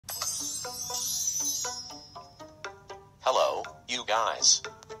you guys.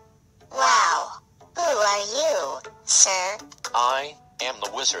 Wow. Who are you, sir? I am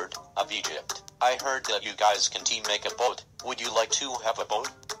the Wizard of Egypt. I heard that you guys can team make a boat. Would you like to have a boat?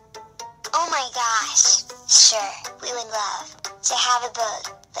 Oh my gosh. Sure, we would love to have a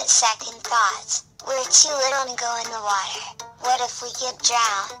boat, but second thoughts. We're too little to go in the water. What if we get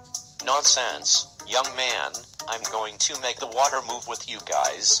drowned? Nonsense, young man. I'm going to make the water move with you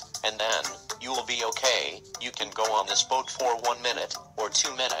guys, and then you will be okay. You can go on this boat for 1 minute or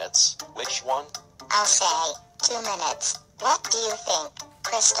 2 minutes. Which one? I'll say 2 minutes. What do you think,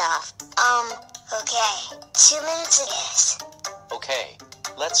 Christoph? Okay. 2 minutes it is. Okay,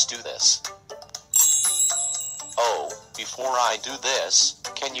 let's do this. Oh, before I do this,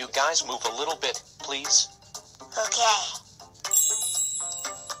 can you guys move a little bit, please? Okay.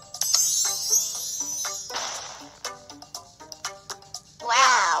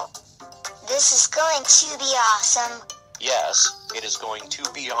 Wow. This is going to be awesome. Yes, it is going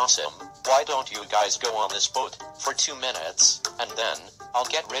to be awesome. Why don't you guys go on this boat for 2 minutes, and then I'll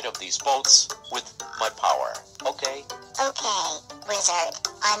get rid of these boats with my power, okay? Okay, Wizard.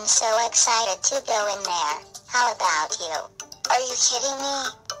 I'm so excited to go in there. How about you? Are you kidding me?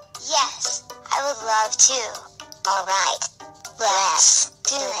 Yes, I would love to. Alright. Let's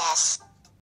do this.